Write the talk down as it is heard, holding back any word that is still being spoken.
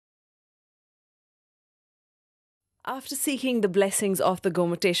After seeking the blessings of the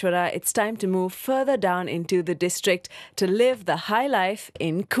Gomuteshwara, it's time to move further down into the district to live the high life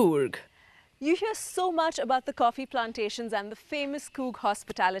in Coorg. You hear so much about the coffee plantations and the famous Coorg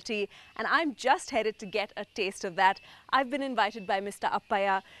hospitality, and I'm just headed to get a taste of that. I've been invited by Mr.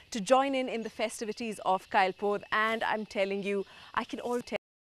 Appaya to join in the festivities of Kailpod, and I'm telling you, I can all tell.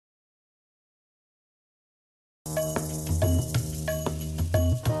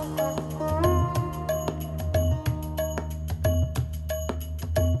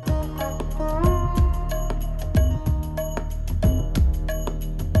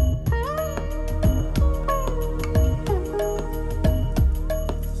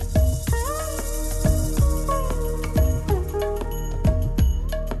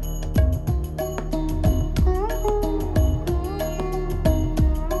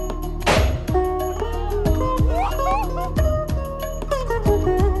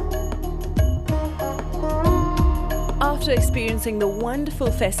 After experiencing the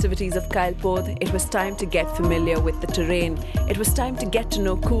wonderful festivities of Kailpod, it was time to get familiar with the terrain. It was time to get to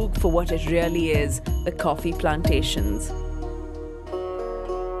know Coorg for what it really is, the coffee plantations.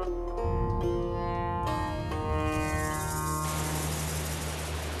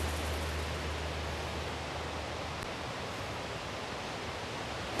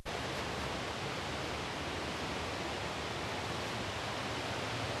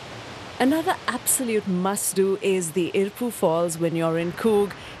 Another absolute must-do is the Irpu Falls when you're in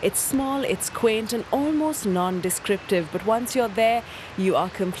Coorg. It's small, it's quaint and almost non-descriptive, but once you're there, you are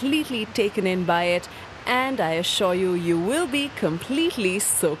completely taken in by it, and I assure you, you will be completely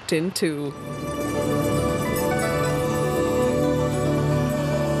soaked in too.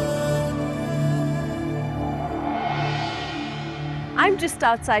 I'm just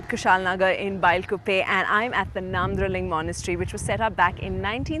outside Kushalnagar in Bailkuppe, and I'm at the Namdraling Monastery, which was set up back in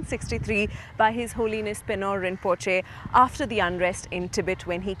 1963 by His Holiness Penor Rinpoche after the unrest in Tibet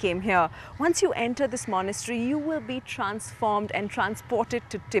when he came here. Once you enter this monastery, you will be transformed and transported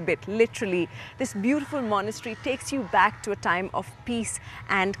to Tibet, literally. This beautiful monastery takes you back to a time of peace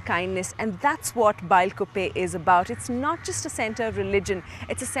and kindness, and that's what Bailkuppe is about. It's not just a center of religion,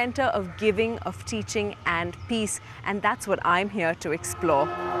 it's a center of giving, of teaching and peace, and that's what I'm here to explore.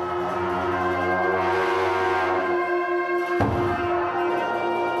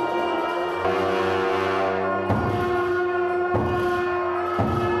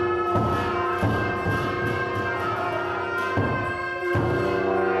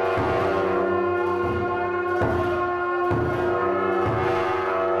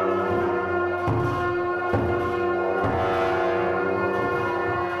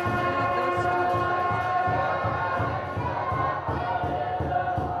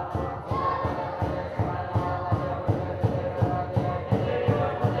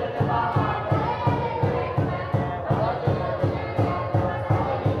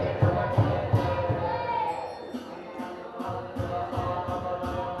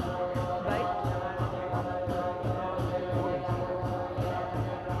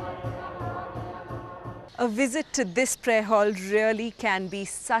 A visit to this prayer hall really can be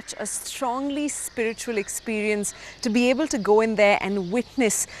such a strongly spiritual experience, to be able to go in there and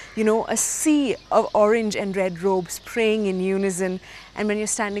witness, a sea of orange and red robes praying in unison. And when you're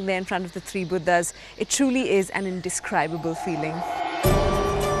standing there in front of the three Buddhas, it truly is an indescribable feeling.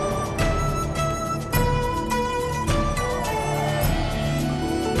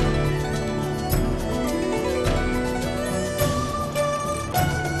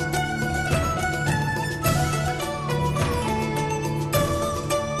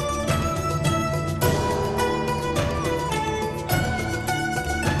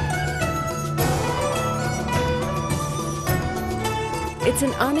 It's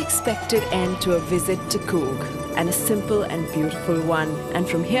an unexpected end to a visit to Coorg, and a simple and beautiful one. And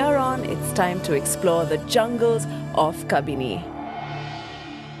from here on, it's time to explore the jungles of Kabini.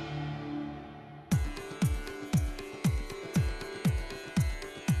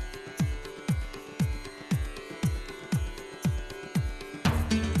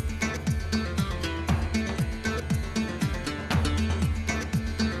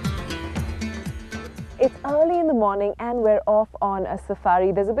 It's early in the morning and we're off on a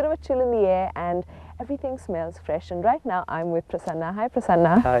safari. There's a bit of a chill in the air and everything smells fresh. And right now I'm with Prasanna. Hi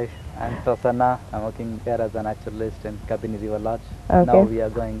Prasanna. Hi, I'm Prasanna. I'm working here as a naturalist in Kabini River Lodge. Okay. Now we are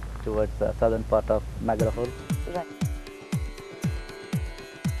going towards the southern part of Nagarhole. Right.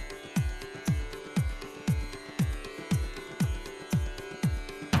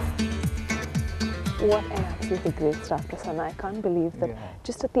 What an absolutely great start, Prasanna. I can't believe that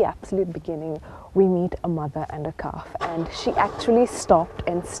just at the absolute beginning, we meet a mother and a calf, and she actually stopped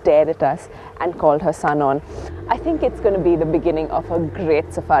and stared at us and called her son on. I think it's going to be the beginning of a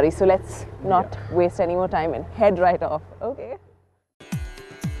great safari, so let's not waste any more time and head right off. Okay.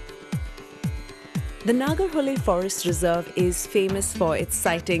 The Nagarhole Forest Reserve is famous for its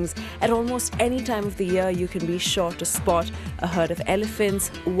sightings. At almost any time of the year, you can be sure to spot a herd of elephants,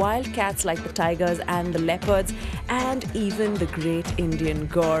 wild cats like the tigers and the leopards, and even the great Indian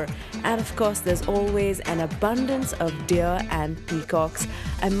gaur. And of course, there's always an abundance of deer and peacocks.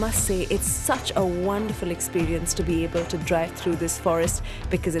 I must say, it's such a wonderful experience to be able to drive through this forest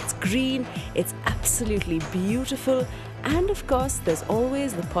because it's green, it's absolutely beautiful, and of course, there's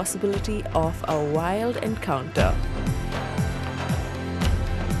always the possibility of a wild encounter.